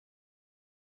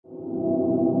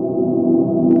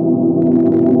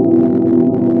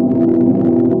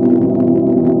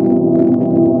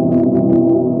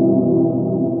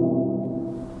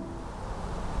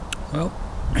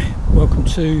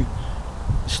to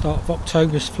the start of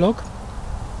October's vlog.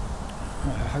 I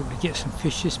hope to get some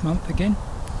fish this month again.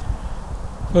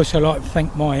 First, I'd like to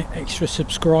thank my extra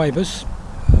subscribers.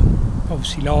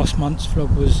 Obviously last month's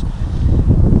vlog was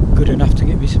good enough to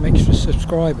get me some extra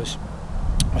subscribers.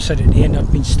 I said at the end I'd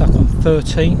been stuck on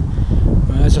 13.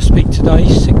 As I speak today,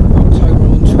 6th of October,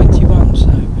 on 21.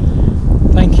 So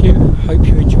thank you, hope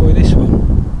you enjoy this one.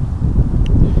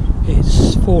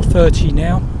 It's 4:30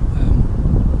 now.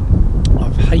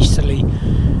 I've hastily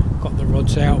got the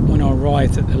rods out. When I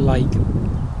arrived at the lake,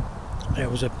 there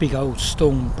was a big old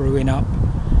storm brewing up,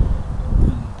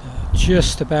 and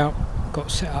just about got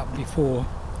set up before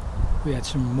we had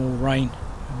some more rain.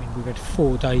 I mean, we've had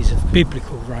 4 days of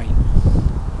biblical rain.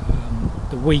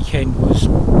 The weekend was,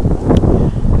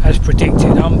 as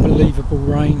predicted, unbelievable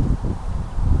rain,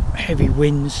 heavy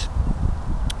winds.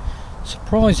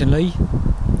 Surprisingly,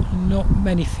 not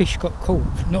many fish got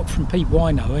caught, not from people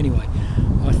I know anyway.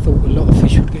 I thought a lot of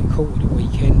fish would get caught at the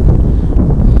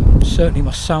weekend. Certainly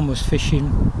my son was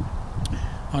fishing.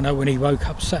 I know when he woke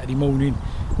up Saturday morning,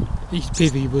 his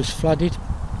bivvy was flooded,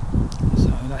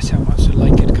 so that's how much the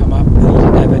lake had come up. He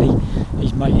didn't have any,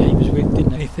 his mate he was with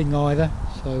didn't have anything either.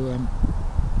 So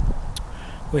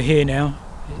we're here now.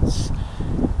 It's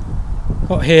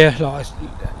got here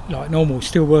like normal,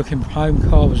 still working from home.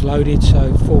 Car was loaded,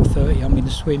 so 4:30 I'm in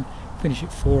the swim, finish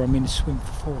at 4, I'm in the swim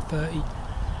for 4:30.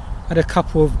 Had a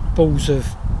couple of balls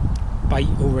of bait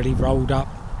already rolled up.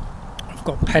 I've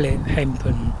got pellet, hemp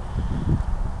and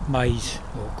maize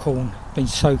or corn, been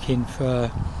soaking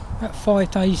for about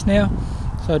 5 days now,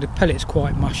 so the pellet's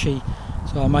quite mushy,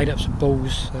 so I made up some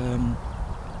balls.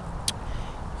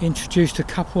 Introduced a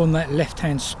couple on that left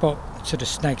hand spot to the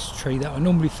snags tree that I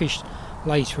normally fish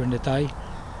later in the day,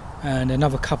 and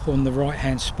another couple on the right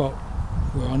hand spot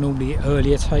where I normally get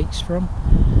earlier takes from.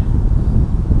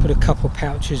 Put a couple of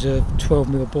pouches of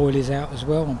 12mm boilies out as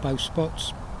well on both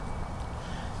spots.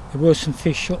 There were some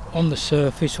fish on the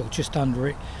surface or just under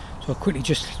it, so I quickly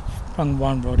just flung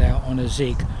one rod out on a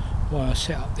zig while I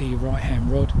set up the right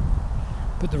hand rod.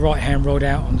 Put the right hand rod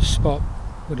out on the spot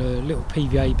with a little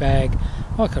PVA bag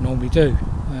like I normally do,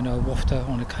 and a wafter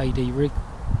on a KD rig.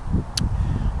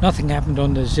 Nothing happened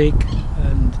on the zig,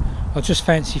 and I just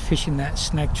fancy fishing that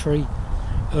snag tree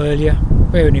earlier,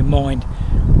 bearing in mind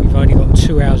we've only got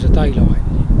 2 hours of daylight.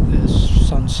 The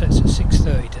sun sets at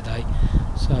 6:30 today,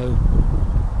 so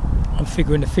I'm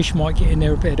figuring the fish might get in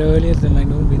there a bit earlier than they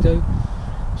normally do.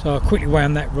 So I quickly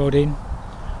wound that rod in.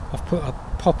 I've put a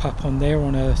pop-up on there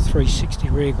on a 360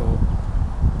 rig or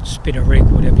spinner rig,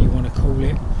 whatever you want to call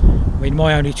it. I mean,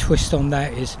 my only twist on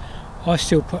that is I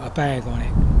still put a bag on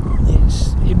it.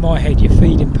 It's in my head, you're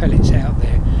feeding pellets out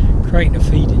there, creating a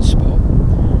feeding spot,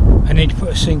 and then you put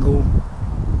a single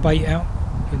bait out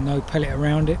with no pellet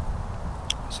around it.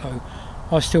 So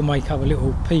I still make up a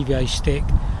little PVA stick,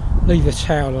 leave a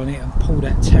towel on it and pull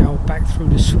that towel back through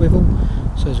the swivel,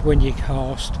 so as when you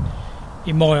cast,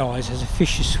 in my eyes, as a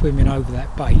fish is swimming over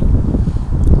that bait,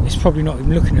 it's probably not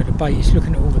even looking at the bait, it's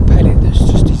looking at all the pellet that's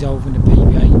just dissolving the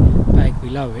PVA bag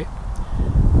below it.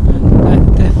 And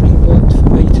that definitely worked for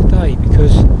me today,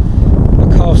 because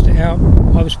when I cast it out,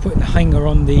 I was putting the hanger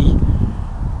on the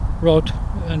rod,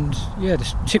 and yeah,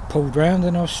 the tip pulled round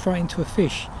and I was straight into a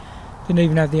fish. Didn't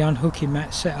even have the unhooking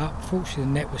mat set up. Fortunately the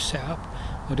net was set up.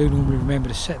 I do normally remember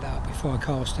to set that up before I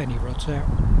cast any rods out.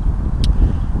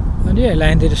 And yeah,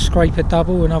 landed a scraper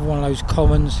double, another one of those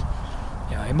commons.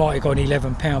 You know, it might have gone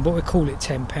 £11, but we call it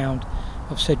 £10.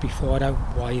 I've said before, I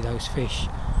don't weigh those fish.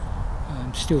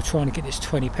 I'm still trying to get this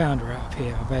 20-pounder out of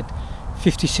here. I've had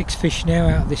 56 fish now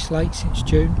out of this lake since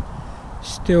June.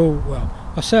 Still, well,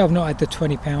 I say I've not had the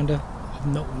 20-pounder. I've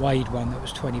not weighed one that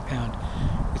was 20 pound.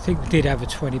 We think we did have a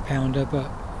 20-pounder, but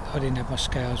I didn't have my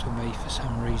scales with me for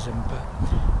some reason. But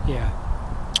yeah,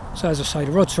 so as I say,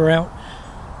 the rods are out.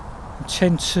 I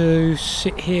tend to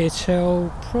sit here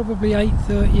till probably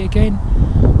 8:30 again.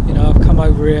 You know, I've come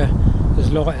over here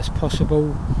as light as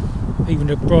possible. Even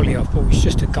the brolly I've bought is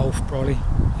just a golf brolly.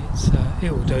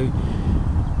 It'll do.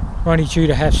 We're only due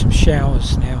to have some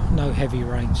showers now, no heavy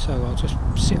rain, so I'll just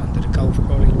sit under the golf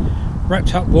brolly.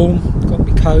 Wrapped up warm, got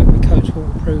my coat's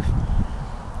waterproof.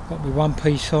 Got my one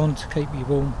piece on to keep me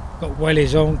warm. Got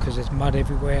wellies on because there's mud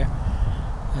everywhere.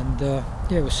 And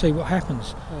yeah, we'll see what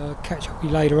happens. Catch up with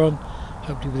you later on,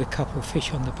 hopefully with a couple of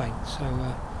fish on the bank,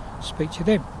 so speak to you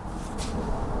then.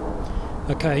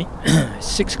 Okay, it's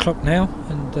 6 o'clock now,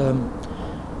 and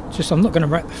I'm not going to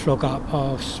wrap the vlog up.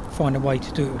 I'll find a way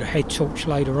to do it with a head torch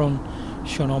later on,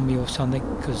 shone on me or something,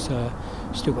 because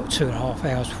still got 2.5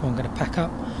 hours before I'm going to pack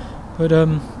up. But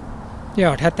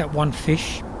yeah, I'd had that one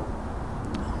fish,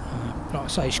 like I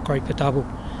say, scraper double,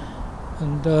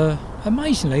 and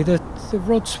amazingly the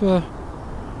rods were,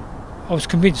 I was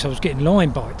convinced I was getting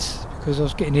line bites because I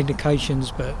was getting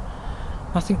indications, but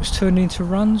nothing was turning into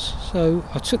runs. So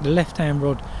I took the left hand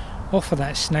rod off of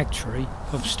that snag tree.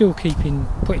 I'm still putting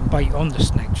bait on the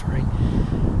snag tree,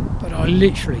 but I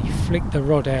literally flicked the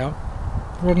rod out,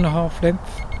 rod and a half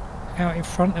length out in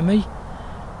front of me,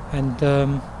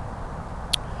 and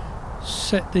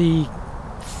set the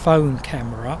phone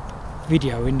camera up,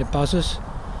 videoing the buzzers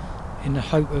in the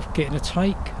hope of getting a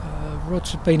take.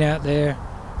 Rods had been out there,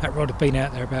 that rod had been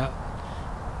out there about,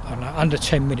 I don't know, under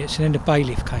 10 minutes, and then the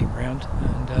bailiff came round,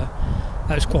 and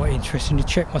that was quite interesting. He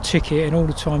checked my ticket, and all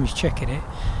the time he's checking it,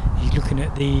 he's looking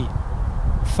at the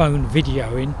phone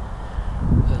videoing,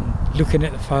 and looking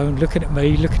at the phone, looking at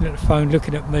me, looking at the phone,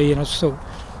 looking at me, and I just thought,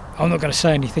 I'm not going to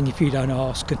say anything if you don't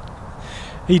ask. And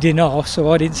he didn't ask,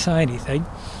 so I didn't say anything.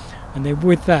 And then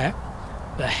with that,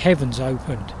 the heavens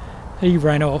opened. He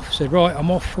ran off, said, right,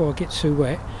 I'm off before I get too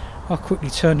wet. I quickly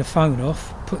turned the phone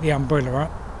off, put the umbrella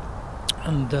up,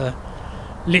 and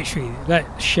literally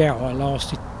that shower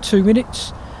lasted 2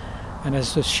 minutes. And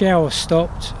as the shower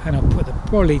stopped and I put the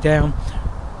brolly down,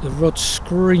 the rod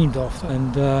screamed off,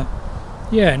 and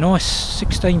yeah, nice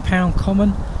 £16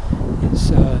 common.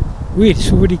 It's weird,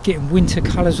 it's already getting winter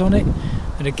colours on it,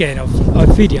 and again I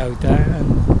videoed that,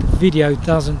 and the video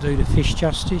doesn't do the fish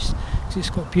justice because it's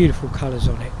got beautiful colours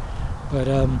on it. But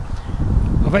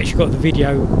I've actually got the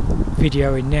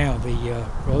videoing now, the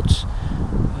rods,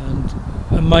 and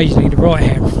amazingly the right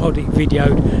hand rod, it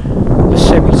videoed a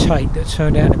semi-take that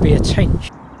turned out to be a tench.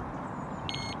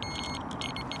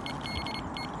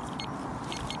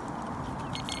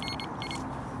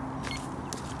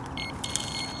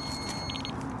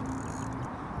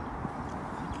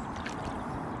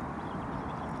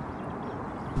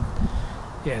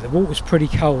 Yeah, the water's pretty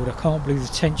cold. I can't believe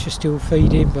the tench are still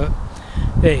feeding, but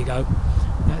there you go.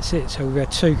 That's it. So we've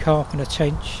had 2 carp and a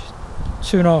tench.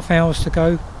 2.5 hours to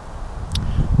go.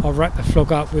 I'll wrap the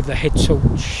flog up with the head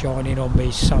torch shining on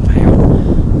me somehow,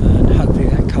 and hopefully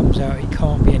that comes out. It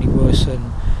can't be any worse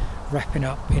than wrapping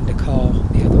up in the car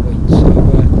the other week.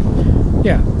 So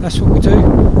yeah, that's what we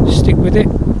do. Stick with it.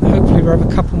 Hopefully we'll have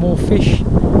a couple more fish,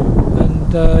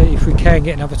 and if we can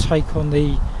get another take on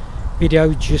the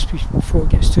video just before it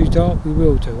gets too dark, we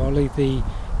will do. I'll leave the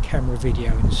camera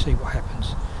video and see what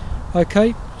happens.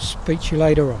 Okay, speak to you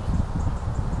later on.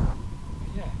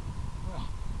 Yeah,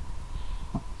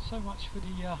 well, so much for the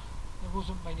there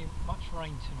wasn't much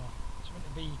rain tonight. It's meant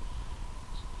to be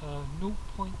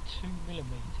 0.2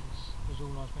 millimetres was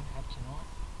all I was meant to have tonight.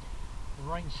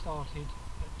 The rain started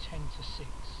at 10 to 6,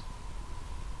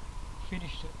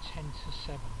 finished at 10 to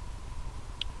 7.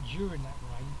 During that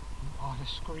rain, I had a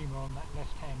screamer on that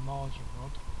left hand margin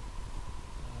rod.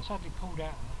 Sadly pulled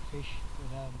out of that fish,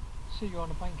 but see you on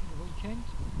the bank at the weekend.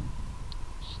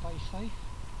 Stay safe,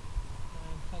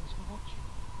 and thanks for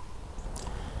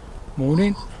watching.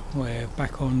 Morning, we're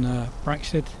back on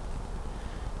Braxted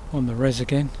on the res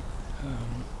again.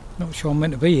 Not sure I'm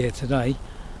meant to be here today.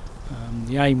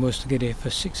 The aim was to get here for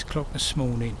 6 o'clock this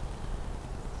morning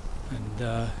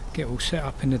and get all set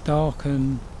up in the dark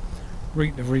and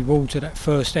reap the rewards of that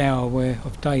first hour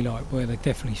of daylight where they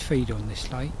definitely feed on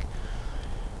this lake.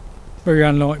 Very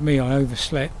unlike me, I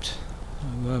overslept.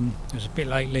 It was a bit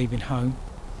late leaving home.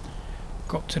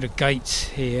 Got to the gates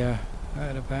here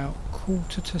at about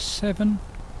 6:45,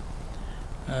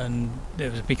 and there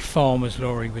was a big farmer's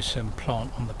lorry with some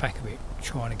plant on the back of it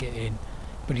trying to get in,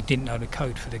 but he didn't know the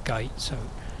code for the gate, so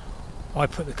I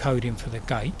put the code in for the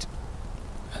gate,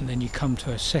 and then you come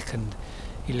to a second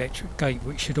electric gate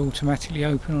which should automatically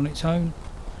open on its own,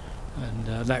 and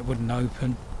that wouldn't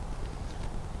open.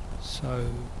 So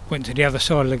went to the other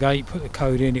side of the gate, put the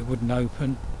code in, it wouldn't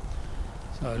open.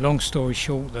 So long story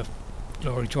short, the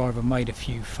lorry driver made a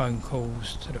few phone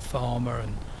calls to the farmer,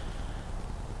 and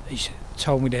he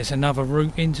told me there's another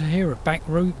route into here, a back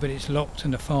route, but it's locked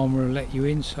and the farmer will let you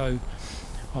in. So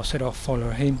I said I'll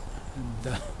follow him,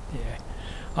 and yeah,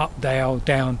 up dale,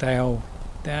 down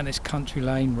this country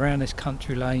lane, round this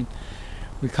country lane.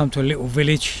 We come to a little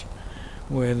village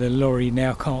where the lorry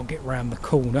now can't get round the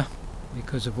corner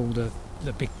because of all the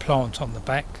big plant on the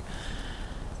back.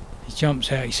 He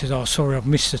jumps out, he says, oh sorry, I've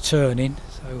missed the turning.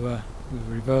 So we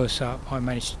reverse up, I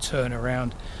manage to turn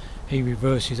around, he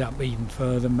reverses up even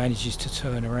further, manages to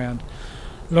turn around.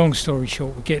 Long story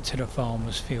short, we get to the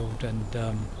farmer's field, and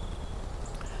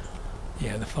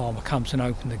yeah, the farmer comes and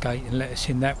opens the gate and let us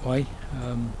in that way.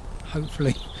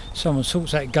 Hopefully someone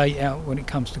sorts that gate out when it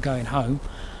comes to going home,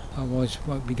 otherwise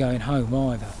won't be going home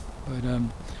either. But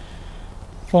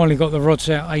finally got the rods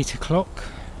out 8 o'clock.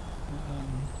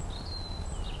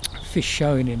 fish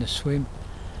showing in the swim.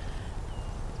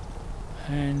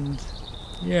 And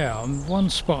yeah, on one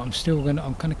spot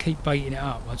I'm gonna keep baiting it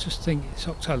up. I just think it's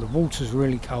October, the water's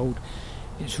really cold,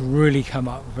 it's really come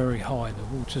up very high. The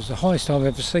water's the highest I've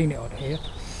ever seen it on here,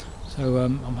 so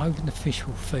I'm hoping the fish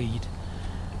will feed.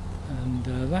 And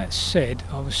that said,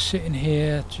 I was sitting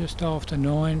here just after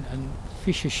 9 and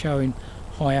fish are showing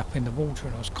high up in the water,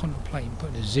 and I was contemplating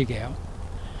putting a zig out,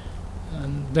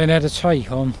 and then had a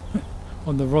take on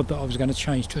the rod that I was going to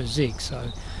change to a zig,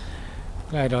 so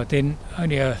glad I didn't.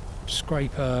 Only a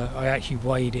scraper. I actually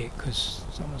weighed it because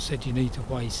someone said you need to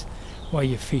weigh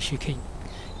your fish. You keep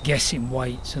guessing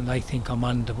weights and they think I'm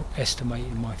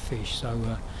underestimating my fish,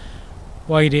 so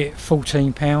weighed it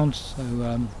 14 pounds,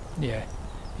 so yeah,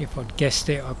 if I'd guessed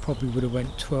it I probably would have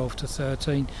went 12 to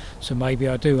 13, so maybe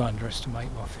I do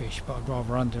underestimate my fish, but I'd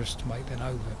rather underestimate than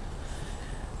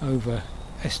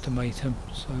overestimate them.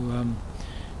 So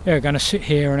yeah, going to sit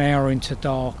here an hour into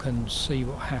dark and see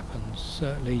what happens.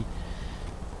 Certainly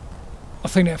I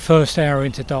think that first hour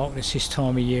into darkness this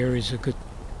time of year is a good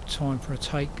time for a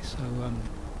take, so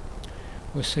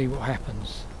we'll see what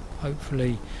happens.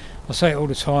 Hopefully, I say it all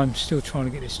the time, still trying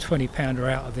to get this 20 pounder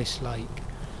out of this lake.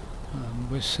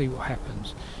 We'll see what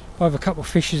happens. If I have a couple of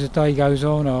fish as the day goes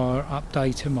on, I'll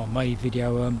update them, I may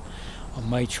video them, I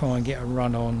may try and get a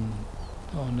run on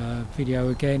video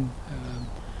again,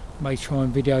 may try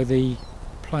and video the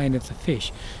playing of the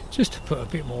fish, just to put a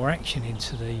bit more action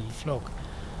into the vlog.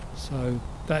 So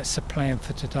that's the plan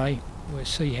for today. We'll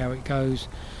see how it goes,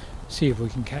 see if we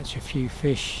can catch a few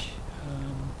fish.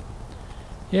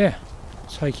 Yeah,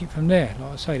 take it from there.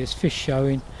 Like I say, there's fish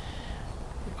showing.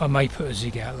 I may put a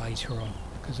zig out later on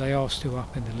because they are still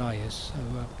up in the layers,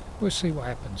 so we'll see what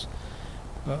happens.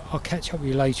 But I'll catch up with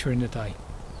you later in the day.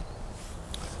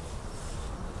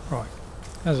 Right,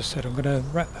 as I said, I'm going to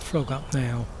wrap the vlog up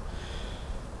now,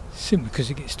 simply because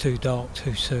it gets too dark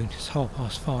too soon. It's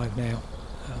 5:30 now.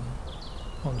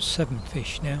 On 7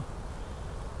 fish now,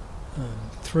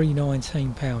 3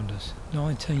 19 pounders,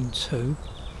 19.2,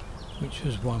 which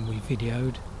was one we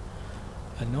videoed,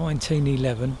 a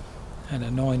 19.11 and a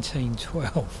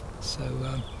 19.12. So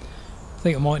I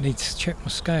think I might need to check my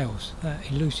scales.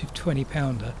 That elusive 20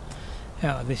 pounder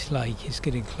out of this lake is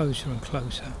getting closer and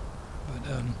closer,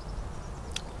 but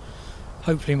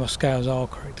hopefully my scales are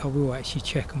correct. I will actually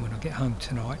check them when I get home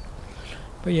tonight.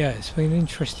 But yeah, it's been an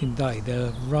interesting day.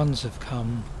 The runs have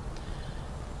come.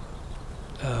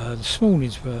 This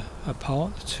mornings were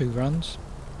apart, the 2 runs.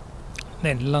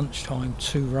 Then lunchtime,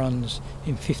 2 runs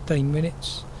in 15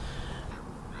 minutes.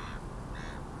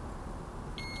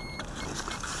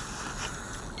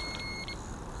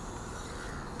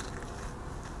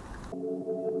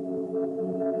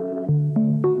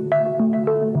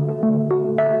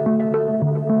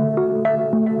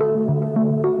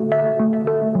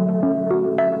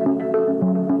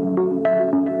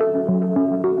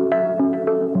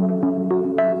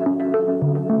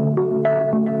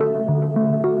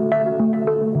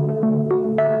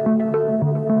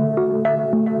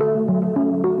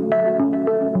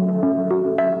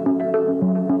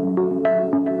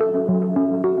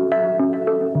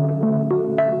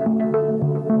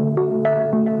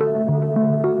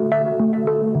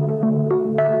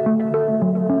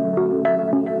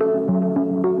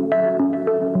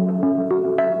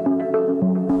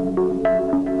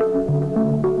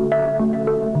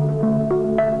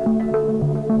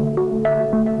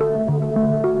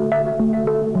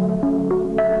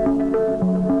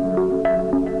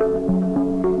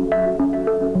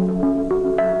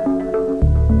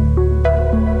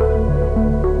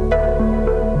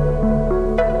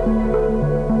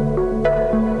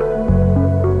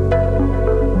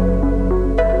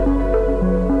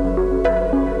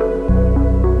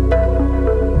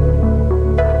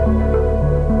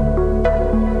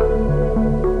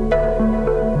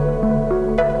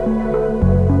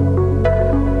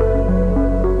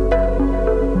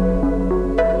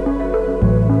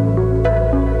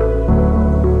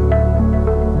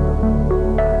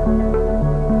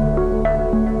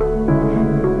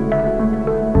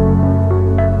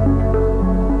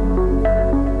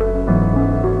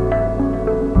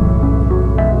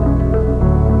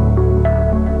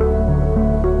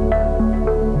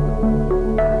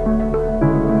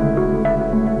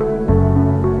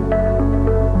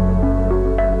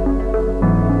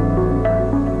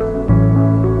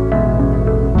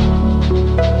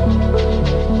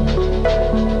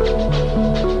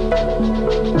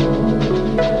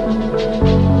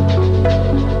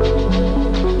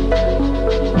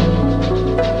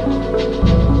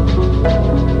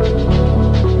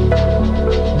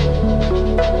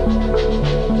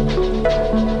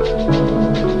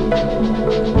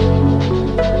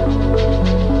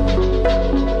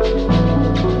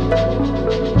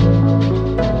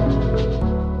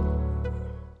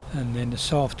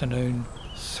 this afternoon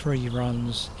 3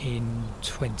 runs in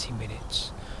 20 minutes.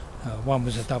 One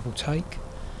was a double take.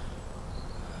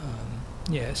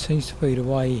 Yeah, it seems to be the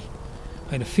way.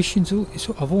 And the fishing's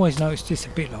I've always noticed it's a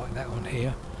bit like that on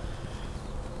here,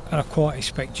 and I quite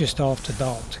expect just after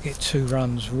dark to get 2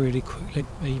 runs really quickly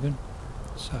even.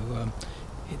 So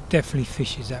it definitely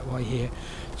fishes that way here.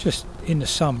 Just in the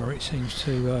summer it seems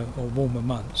to, or warmer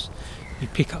months, you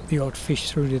pick up the odd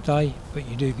fish through the day, but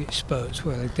you do get spurts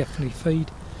where they definitely feed.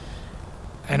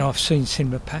 And I've seen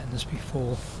similar patterns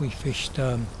before. We fished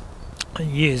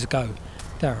years ago,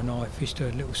 Darren and I fished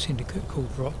a little syndicate called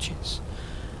Rochets.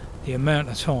 The amount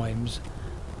of times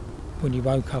when you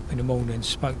woke up in the morning and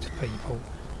spoke to people,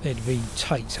 there'd be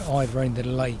takes at either end of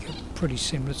the lake at pretty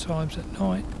similar times at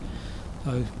night.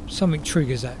 So something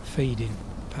triggers that feeding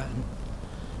pattern.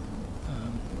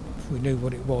 If we knew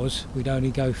what it was, we'd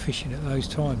only go fishing at those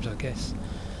times, I guess.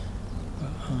 But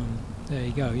there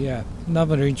you go. Yeah,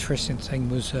 another interesting thing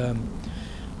was I've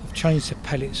changed the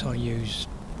pellets I use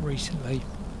recently.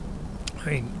 I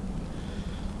mean,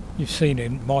 you've seen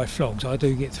in my vlogs, I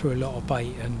do get through a lot of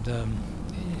bait, and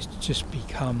it's just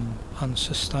become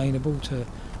unsustainable to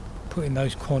put in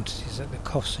those quantities that the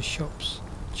cost of shops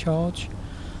charge.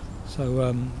 So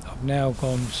I've now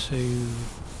gone to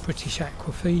British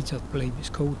Aquafeeds, I believe it's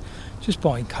called, just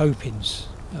buying copings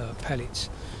pellets.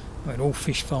 I mean, all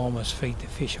fish farmers feed the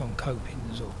fish on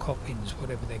copings or coppins,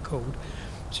 whatever they're called.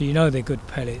 So you know they're good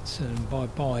pellets, and by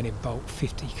buying in bulk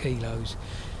 50 kilos,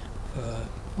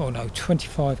 well no,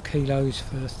 25 kilos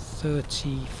for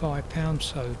 £35,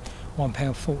 so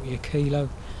 £1.40 a kilo.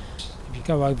 If you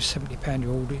go over £70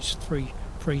 your order, it's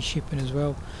free shipping as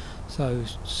well. So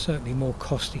certainly more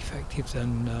cost effective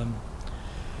than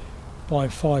buying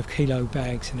 5 kilo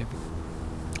bags and everything.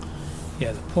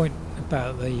 Yeah, the point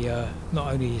about the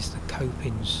not only is the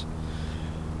copings,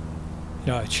 you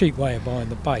know, a cheap way of buying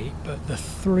the bait, but the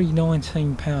 3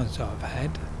 £19 I've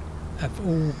had have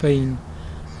all been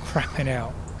crapping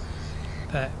out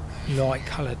that light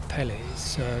coloured pellet.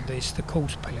 It's the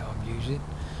coarse pellet I'm using.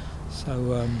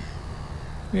 So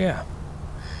yeah,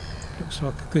 looks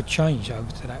like a good change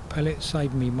over to that pellet,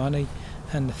 saving me money,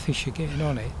 and the fish are getting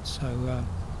on it. So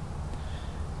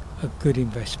a good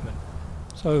investment.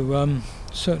 So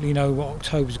certainly know what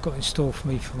October's got in store for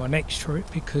me for my next trip,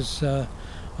 because I'm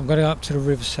going to go up to the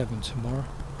River Severn tomorrow.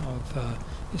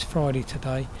 It's Friday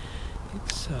today.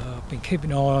 I've been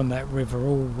keeping an eye on that river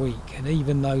all week, and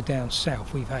even though down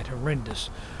south we've had horrendous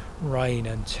rain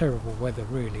and terrible weather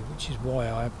really, which is why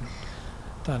I haven't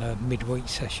done a midweek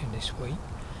session this week.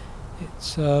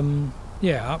 It's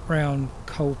yeah, up round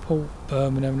Coalport,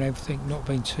 Birmingham and everything, not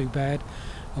been too bad.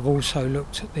 I've also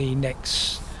looked at the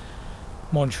next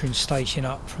monitoring station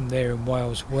up from there in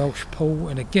Wales, Welshpool,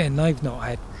 and again they've not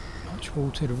had much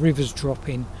water. The river's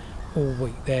dropping all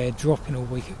week there, dropping all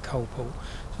week at Coalport.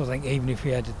 So I think even if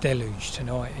we had a deluge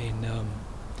tonight in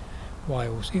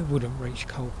Wales, it wouldn't reach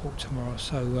Coalport tomorrow.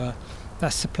 So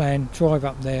that's the plan, drive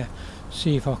up there,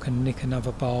 see if I can nick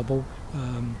another barbel.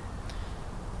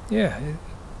 Yeah,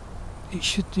 it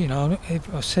should, you know,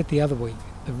 I said the other week,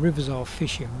 the rivers are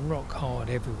fishing rock hard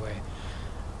everywhere,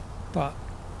 but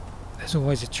there's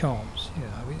always a chance. You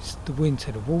know, it's the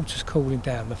winter, the water's cooling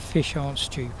down, the fish aren't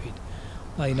stupid,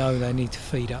 they know they need to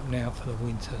feed up now for the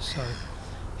winter. So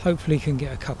hopefully can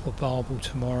get a couple of barbel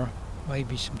tomorrow,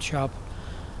 maybe some chub.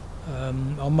 I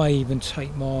may even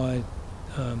take my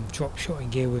drop shotting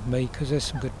gear with me, because there's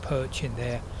some good perch in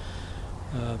there.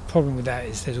 Problem with that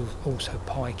is there's also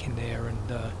pike in there,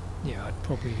 and yeah, I'd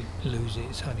probably lose it.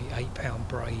 It's only £8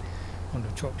 braid on the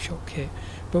drop shot kit,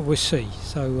 but we'll see.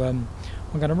 So I'm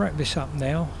going to wrap this up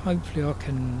now. Hopefully I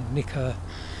can nick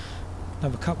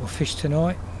another couple of fish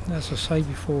tonight, as I say,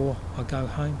 before I go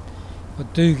home. If I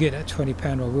do get that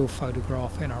 £20, I will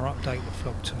photograph it, and I'll update the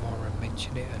vlog tomorrow and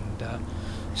mention it, and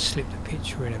slip the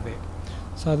picture in a bit.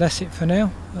 So that's it for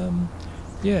now.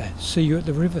 Yeah, see you at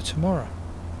the river tomorrow.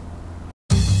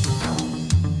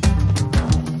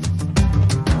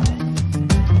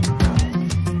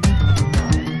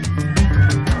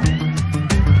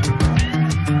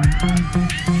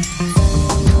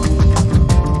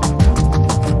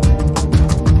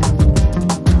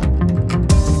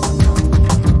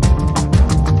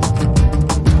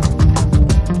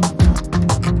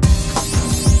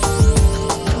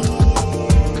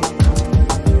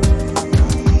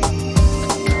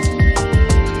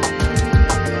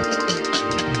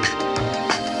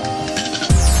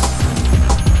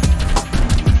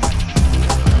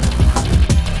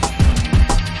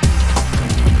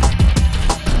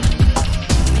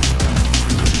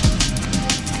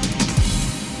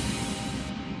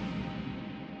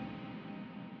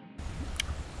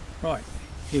 Right,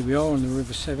 Here we are on the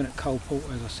River Severn at Coalport,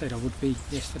 as I said I would be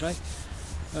yesterday.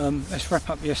 Let's wrap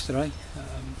up yesterday.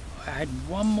 I had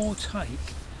one more take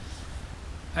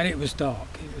and it was dark.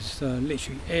 It was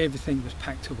literally everything was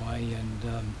packed away,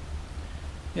 and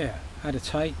yeah, had a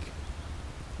take.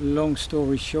 Long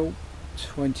story short,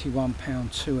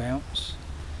 £21 2 ounce.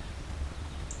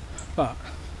 But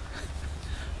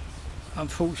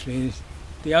unfortunately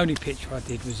the only picture I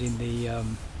did was in the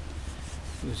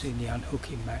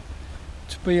unhooking mat.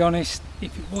 To be honest,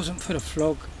 if it wasn't for the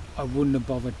flog, I wouldn't have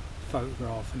bothered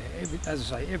photographing it. As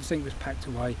I say, everything was packed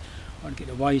away. I'd get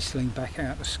the weigh sling back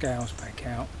out, the scales back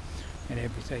out and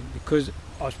everything, because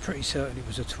I was pretty certain it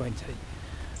was a 20.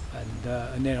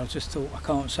 And then I just thought, I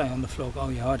can't say on the flog, oh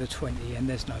yeah, I had a 20 and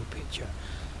there's no picture.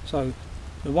 So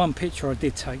the one picture I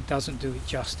did take doesn't do it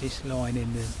justice, lying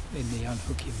in the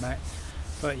unhooking mat.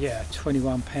 But yeah,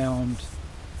 £21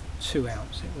 2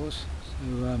 ounce it was.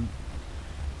 So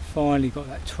finally got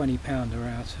that 20 pounder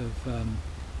out of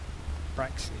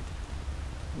Braxted.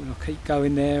 Will I keep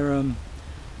going there?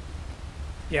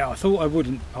 Yeah, I thought I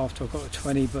wouldn't after I got a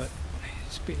 20, but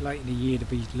it's a bit late in the year to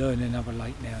be learning another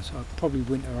lake now, so probably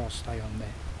winter I'll stay on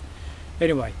there.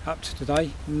 Anyway, up to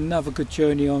today, another good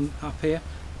journey on up here.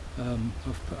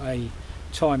 I've put a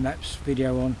time-lapse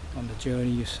video on the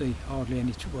journey. You see hardly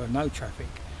any, well, no traffic.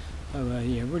 So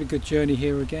yeah, really good journey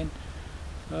here again.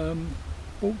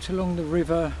 Walked along the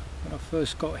river when I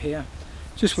first got here,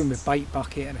 just with my bait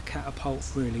bucket and a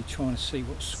catapult, really trying to see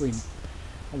what swim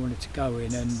I wanted to go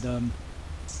in, and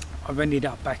I've ended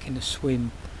up back in the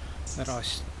swim that I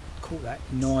caught that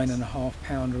 9.5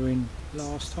 pounder in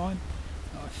last time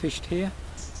that I fished here,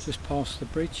 just past the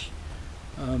bridge.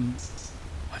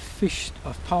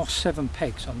 I've passed 7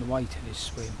 pegs on the way to this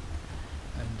swim,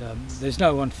 and there's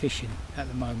no one fishing at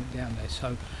the moment down there,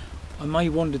 so I may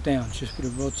wander down just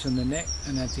with the rods and the net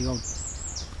and have the odd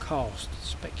cast,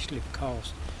 speculative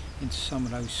cast, into some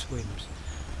of those swims.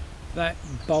 That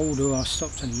boulder I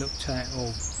stopped and looked at,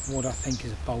 or what I think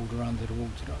is a boulder under the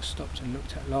water that I stopped and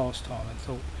looked at last time, and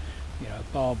thought, you know,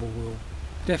 barbel will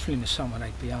definitely in the summer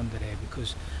they'd be under there,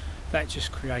 because that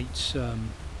just creates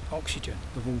oxygen,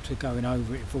 the water going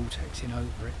over it, vortexing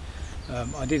over it.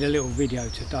 I did a little video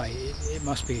today. It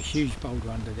must be a huge boulder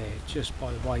under there, just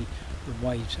by the way the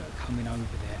waves that are coming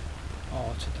over there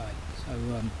are today. So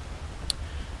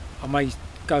I may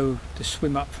go to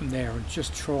swim up from there and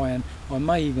just try, and I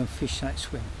may even fish that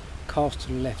swim, cast to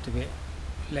the left of it,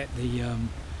 let the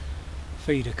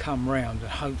feeder come round and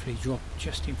hopefully drop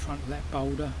just in front of that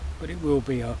boulder. But it will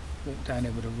be a walk down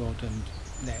there with a rod and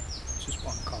net, just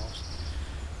one cast,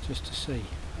 just to see.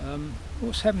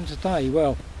 What's happened today?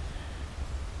 Well,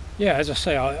 yeah, as I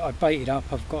say, I baited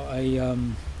up. I've got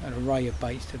an array of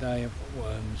baits today. I've got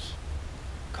worms,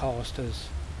 casters,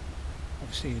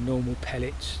 obviously the normal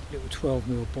pellets, little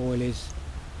 12mm boilies,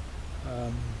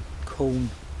 corn,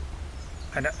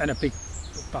 and a big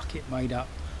bucket made up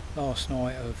last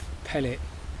night of pellet,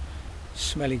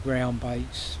 smelly ground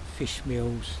baits, fish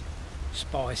meals,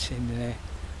 spice in there.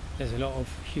 There's a lot of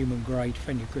human grade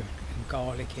fenugreek and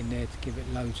garlic in there to give it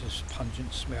loads of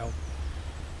pungent smell.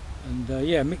 And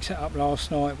yeah, mixed it up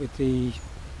last night with the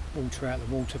water out of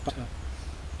the water butter.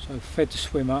 So fed the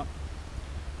swim up,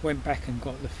 went back and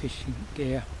got the fishing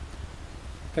gear,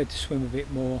 fed the swim a bit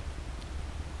more,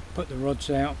 put the rods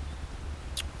out.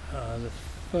 The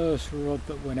first rod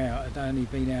that went out had only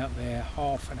been out there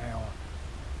half an hour,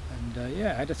 and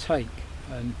yeah, had a take.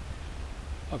 And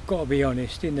I've got to be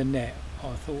honest, in the net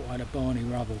I thought I had a Barney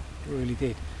Rubble, really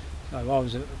did. So I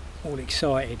was all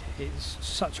excited. It's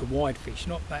such a wide fish,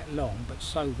 not that long but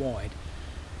so wide.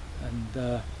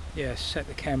 And yeah, set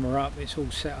the camera up, it's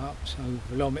all set up, so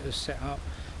velometer's set up,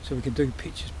 so we can do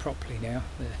pictures properly now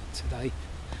today,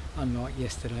 unlike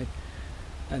yesterday.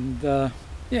 And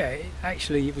yeah,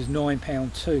 actually it was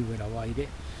 £9 2 when I weighed it,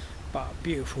 but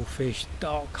beautiful fish,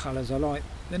 dark colours. I like,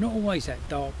 they're not always that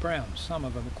dark brown, some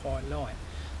of them are quite light,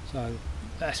 so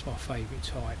that's my favourite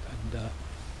type. And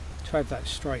to have that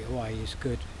straight away is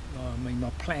good. I mean,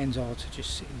 my plans are to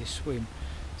just sit in this swim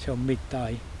till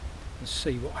midday and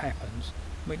see what happens.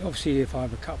 I mean, obviously if I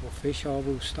have a couple of fish I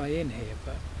will stay in here,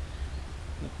 but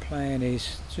the plan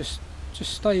is just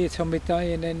stay here till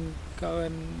midday and then go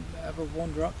and have a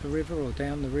wander up the river or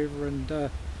down the river and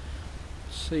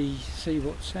see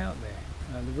what's out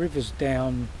there. The river's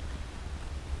down,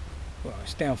 well,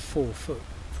 it's down 4 foot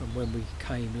from when we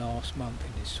came last month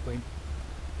in this swim,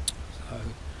 so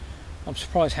I'm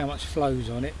surprised how much flows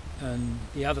on it. And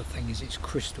the other thing is it's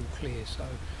crystal clear, so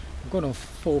I've gone on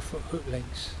 4 foot hook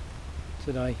lengths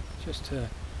today, just to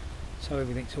so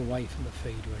everything's away from the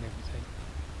feeder and everything.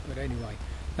 But anyway,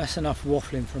 that's enough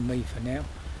waffling from me for now.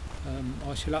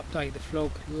 I shall update the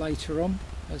vlog later on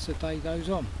as the day goes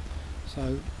on.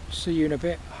 So see you in a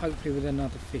bit, hopefully with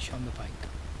another fish on the bank.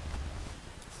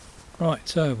 Right,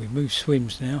 so we move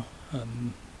swims now.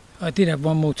 I did have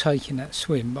one more take in that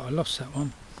swim, but I lost that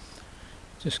one.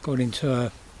 Just got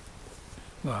into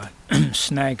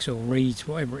snags or reeds,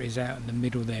 whatever it is, out in the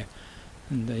middle there.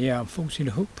 And yeah, unfortunately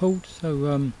the hook pulled,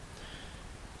 so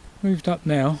moved up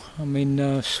now. I'm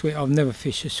in swim. I've never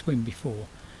fished a swim before.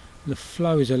 The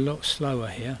flow is a lot slower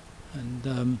here,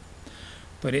 and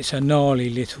but it's a gnarly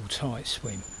little tight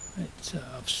swim.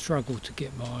 I've struggled to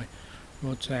get my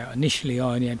rods out. Initially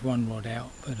I only had one rod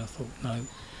out, but I thought no,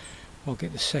 I'll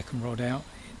get the second rod out.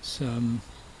 It's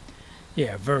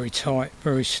yeah, very tight,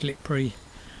 very slippery.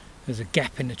 There's a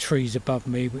gap in the trees above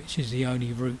me, which is the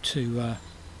only route to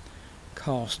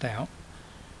cast out.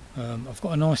 I've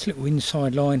got a nice little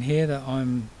inside line here that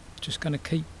I'm just going to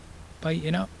keep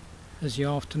baiting up as the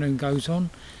afternoon goes on.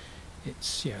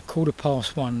 It's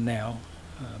 1:15 now.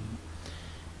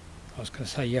 I was going to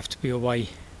say you have to be away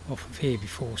off of here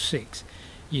before 6.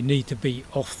 You need to be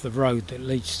off the road that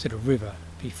leads to the river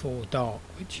before dark,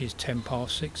 which is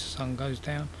 6:10. The sun goes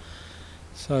down.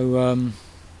 So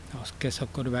I guess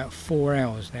I've got about 4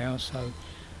 hours now, so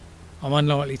I'm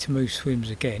unlikely to move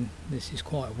swims again. This is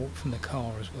quite a walk from the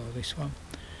car as well, this one.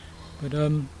 But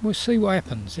we'll see what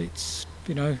happens. It's,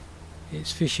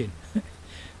 it's fishing.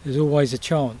 There's always a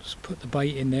chance. Put the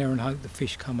bait in there and hope the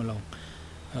fish come along.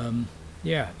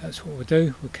 Yeah, that's what we'll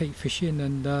do. We'll keep fishing,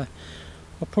 and I'll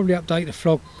probably update the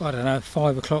vlog, I don't know,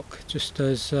 5 o'clock, just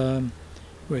as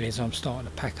really as I'm starting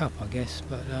to pack up, I guess.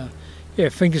 But yeah,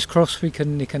 fingers crossed we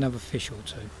can nick another fish or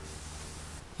two.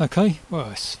 Okay,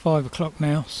 well, it's 5 o'clock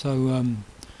now, so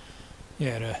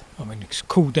yeah, I mean, it's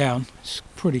cooled down. It's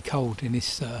pretty cold in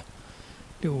this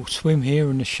little swim here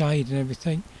in the shade and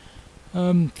everything.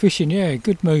 Fishing, yeah,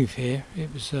 good move here.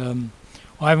 It was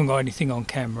I haven't got anything on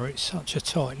camera. It's such a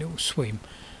tight little swim,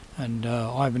 and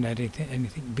I haven't had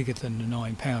anything bigger than the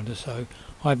 9-pounder, so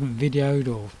I haven't videoed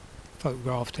or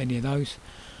photographed any of those.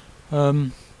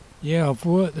 Yeah, I've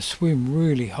worked the swim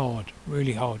really hard.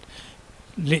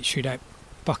 Literally that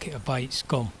bucket of bait's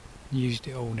gone. Used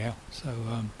it all now, so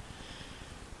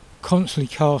constantly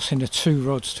casting the 2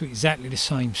 rods to exactly the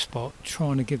same spot,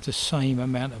 trying to give the same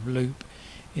amount of loop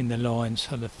in the line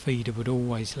so the feeder would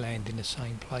always land in the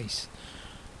same place.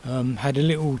 Had a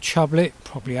little chublet,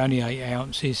 probably only 8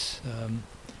 ounces.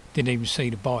 Didn't even see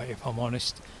the bite, if I'm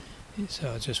honest. It's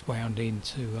just wound in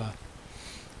to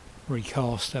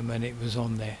recast them, and it was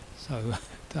on there, so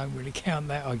don't really count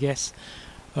that, I guess.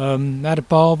 Had a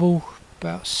barbel,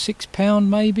 about £6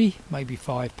 maybe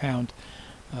 £5.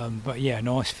 But yeah,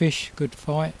 nice fish, good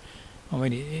fight. I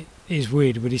mean, it is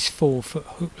weird with this 4-foot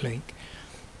hook link.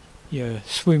 Your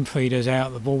swim feeder's out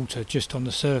of the water just on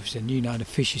the surface, and the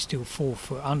fish is still 4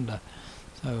 foot under.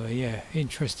 So yeah,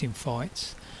 interesting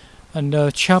fights. And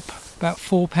chub, about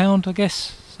 £4, I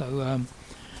guess. So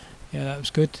yeah, that was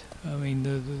good. I mean,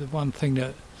 the one thing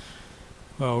that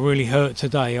really hurt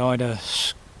today, I had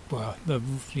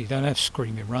you don't have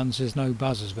screaming runs. There's no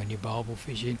buzzers when you're barbel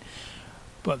fishing,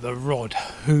 but the rod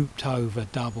hooped over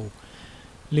double,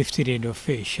 lifted into a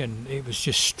fish, and it was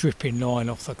just stripping line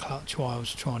off the clutch while I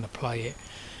was trying to play it.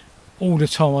 All the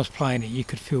time I was playing it, you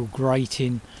could feel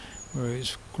grating, where it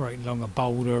was grating along a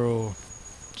boulder or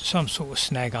some sort of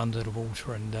snag under the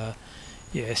water, and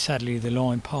yeah, sadly the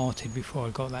line parted before I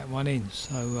got that one in.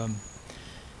 So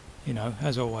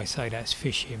as I always say, that's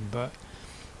fishing. But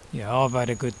yeah, I've had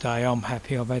a good day. I'm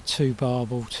happy. I've had 2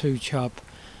 barbel, 2 chub.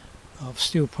 I've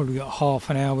still probably got half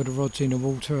an hour with the rods in the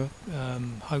water.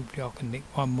 Hopefully I can nick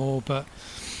one more, but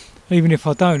even if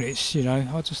I don't, it's,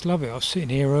 I just love it. I was sitting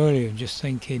here earlier and just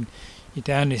thinking, you're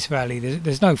down this valley,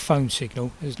 there's no phone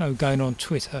signal, there's no going on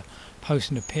Twitter,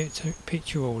 posting a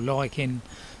picture or liking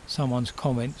someone's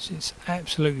comments. It's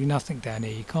absolutely nothing down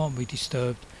here. You can't be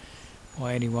disturbed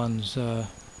by anyone's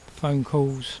phone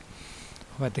calls.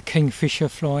 I've had the kingfisher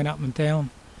flying up and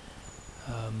down.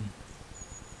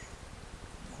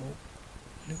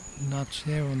 Little nudge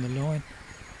there on the line.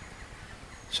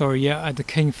 Sorry, yeah, I had the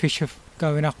kingfisher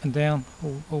going up and down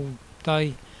all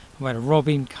day. I've had a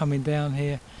robin coming down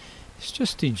here. It's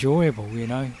just enjoyable, you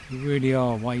really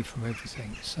are away from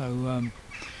everything. So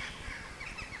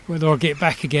whether I'll get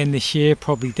back again this year,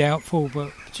 probably doubtful,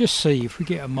 but just see. If we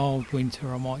get a mild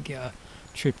winter, I might get a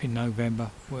trip in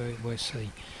November. We'll see.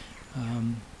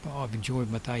 But I've enjoyed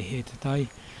my day here today.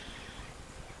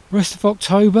 Rest of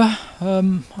October,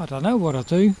 I don't know what I'll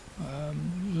do.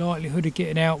 Likelihood of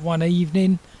getting out one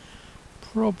evening,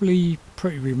 probably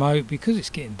pretty remote because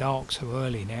it's getting dark so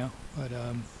early now, but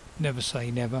never say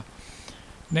never.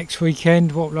 next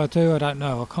weekend, what will I do? I don't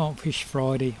know. I can't fish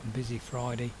Friday. I'm busy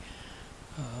Friday.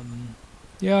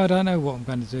 Yeah, I don't know what I'm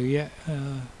going to do yet.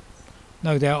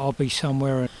 No doubt I'll be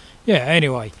somewhere. Yeah,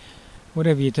 anyway,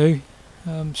 whatever you do,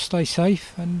 stay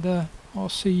safe, and I'll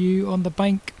see you on the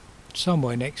bank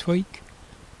somewhere next week.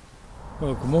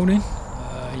 Well, good morning.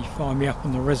 You find me up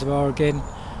on the reservoir again.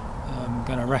 I'm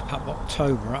going to wrap up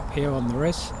October up here on the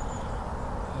res.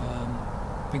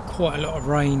 Been quite a lot of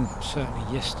rain,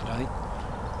 certainly yesterday.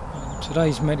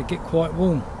 Today's meant to get quite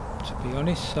warm, to be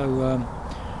honest, so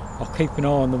I'll keep an eye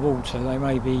on the water. They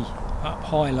may be up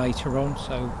high later on,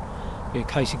 so it'll be a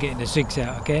case of getting the zigs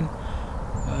out again.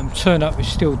 Turn up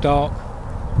is still dark.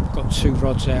 I've got 2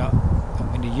 rods out.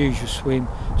 I'm in the usual swim,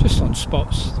 just on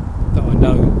spots that I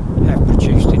know have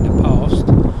produced in the past.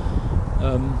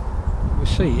 We'll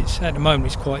see. At the moment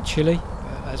it's quite chilly.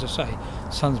 As I say,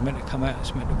 the sun's meant to come out,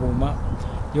 it's meant to warm up.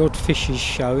 The odd fish is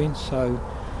showing, so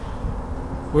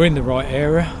we're in the right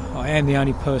area. I am the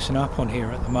only person up on here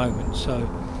at the moment, so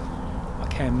I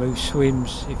can move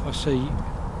swims if I see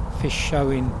fish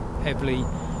showing heavily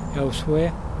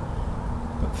elsewhere.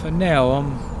 But for now,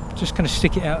 I'm just going to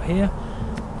stick it out here.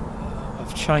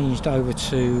 I've changed over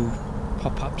to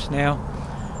pop-ups now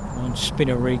on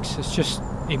spinner rigs. It's just,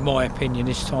 in my opinion,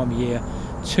 this time of year,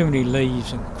 too many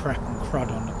leaves and crap and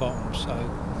crud on the bottom. So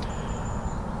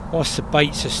whilst the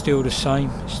baits are still the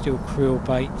same, still krill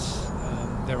baits,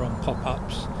 they're on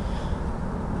pop-ups.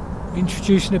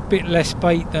 Introducing a bit less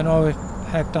bait than I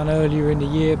have done earlier in the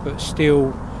year, but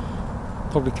still,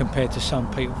 probably compared to some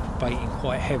people, baiting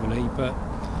quite heavily. But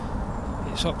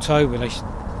it's October, as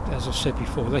I've said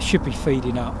before, they should be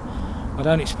feeding up. I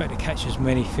don't expect to catch as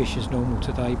many fish as normal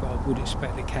today, but I would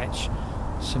expect to catch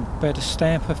some better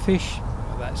stamper fish.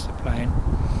 Well, that's the plan.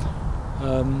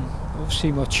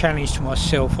 Obviously my challenge to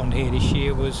myself on here this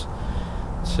year was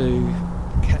to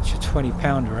catch a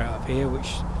 20-pounder out of here,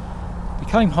 which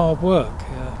became hard work.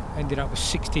 Ended up with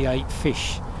 68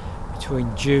 fish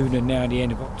between June and now the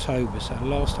end of October. So the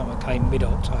last time I came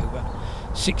mid-October,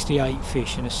 68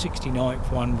 fish, and the 69th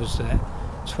one was that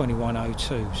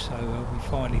 2102. So we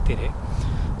finally did it.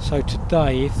 So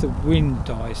today, if the wind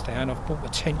dies down, I've brought my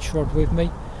tench rod with me.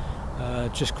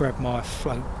 Just grabbed my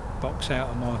float box out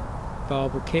of my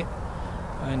barbel kit,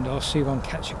 and I'll see if I can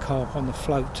catch a carp on the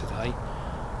float today.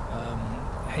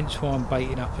 Hence why I'm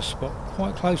baiting up a spot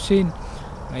quite close in.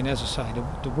 I mean, as I say,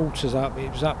 the water's up.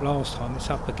 It was up last time, it's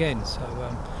up again. So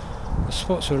the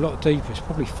spots are a lot deeper. It's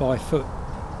probably 5 foot,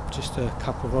 just a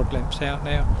couple of rod lengths out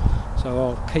now. So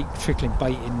I'll keep trickling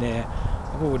bait in there.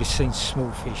 I've already seen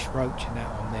small fish, roach and that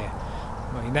on there.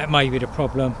 I mean, that may be the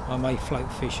problem. I may float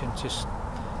fish and just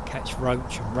catch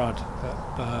roach and rudd,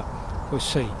 but we'll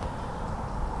see.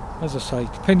 As I say,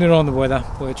 depending on the weather,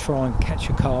 we'll try and catch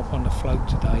a carp on the float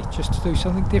today, just to do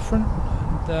something different.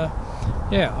 And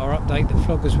yeah, I'll update the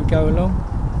vlog as we go along,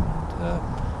 and,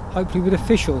 hopefully with a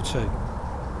fish or 2.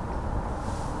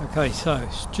 Okay, so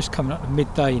it's just coming up to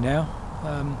midday now.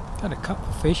 Had a couple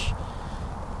of fish.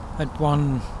 Had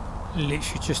one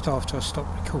literally just after I stopped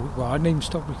recording. Well, I didn't even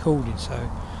stop recording, so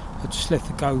I just left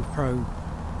the GoPro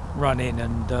running,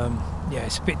 and yeah,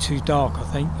 it's a bit too dark, I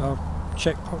think. I'll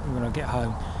check probably when I get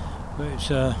home. But it's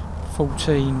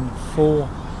 14.4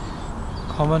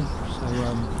 common, so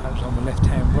that was on the left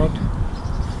hand rod.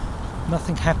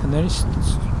 Nothing happened there. It's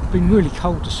been really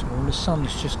cold this morning. The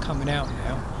sun's just coming out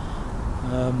now.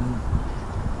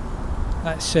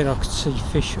 That said, I could see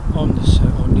fish on the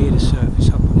or near the surface.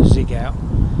 I put the zig out,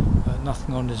 but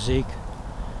nothing on the zig.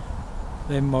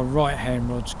 Then my right hand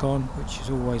rod's gone, which is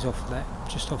always off of that,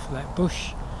 just off of that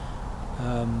bush.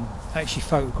 Actually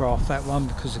photographed that one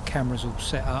because the camera's all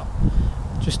set up.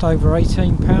 Just over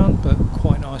 18 pound, but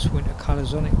quite nice winter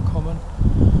colours on it, common.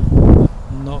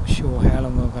 I'm not sure how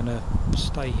long I'm going to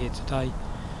stay here today.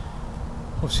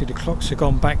 Obviously the clocks have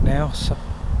gone back now, so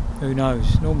who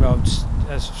knows. Normally I would,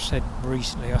 as I've said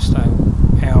recently, I stay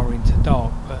an hour into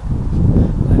dark, but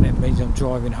that means I'm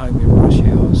driving home in rush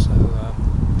hour. So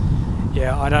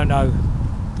yeah, I don't know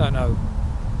how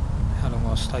long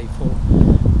I'll stay for.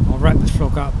 I'll wrap the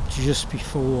vlog up just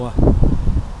before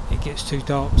it gets too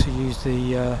dark to use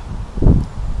the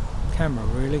camera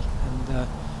really, and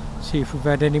see if we've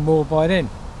had any more by then.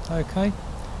 Okay,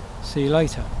 see you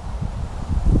later.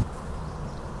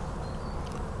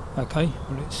 Okay,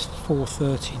 well it's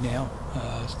 4:30 now.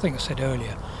 I think I said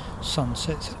earlier sun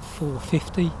sets at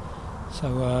 4:50,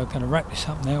 so I'm going to wrap this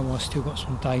up now while I've still got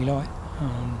some daylight.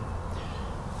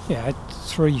 Yeah, I had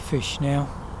 3 fish now,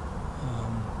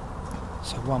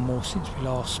 so one more since we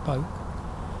last spoke.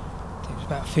 It was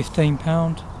about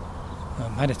 £15.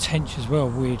 Had a tench as well,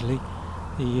 weirdly.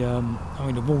 I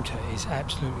mean, the water is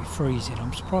absolutely freezing.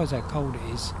 I'm surprised how cold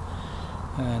it is,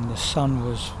 and the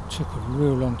sun took a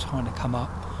real long time to come up.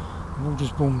 The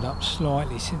water's warmed up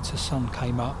slightly since the sun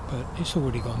came up, but it's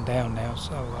already gone down now,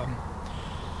 so I'm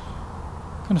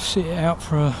going to sit it out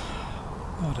for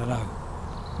I don't know,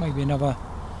 maybe another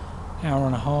hour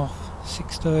and a half,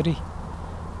 6:30.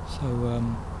 So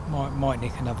might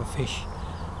nick another fish.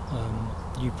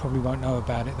 You probably won't know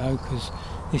about it though, because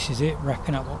this is it,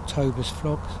 wrapping up October's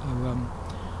vlog. So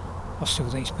I still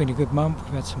think it's been a good month.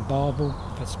 We've had some barbel,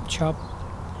 we've had some chub,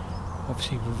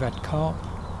 obviously we've had carp.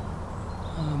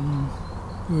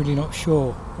 Really not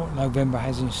sure what November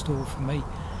has in store for me,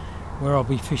 where I'll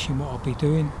be fishing, what I'll be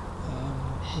doing.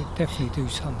 We'll definitely do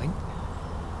something,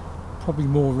 probably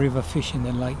more river fishing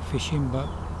than lake fishing, but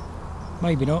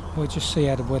maybe not. We'll just see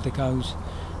how the weather goes,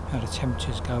 how the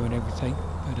temperatures go and everything.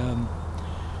 But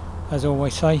as I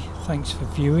always say, thanks for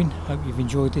viewing. Hope you've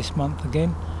enjoyed this month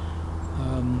again.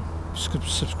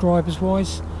 Subscribers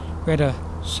wise, we had a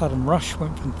sudden rush,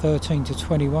 went from 13 to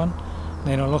 21,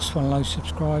 then I lost one of those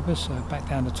subscribers, so back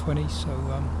down to 20. So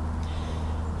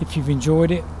if you've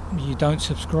enjoyed it, you don't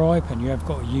subscribe and you have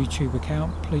got a YouTube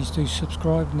account, please do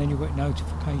subscribe, and then you'll get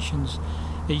notifications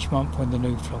each month when the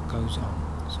new vlog goes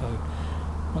on. So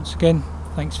once again,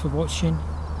 thanks for watching,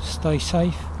 stay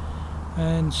safe,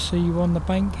 and see you on the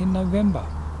bank in November.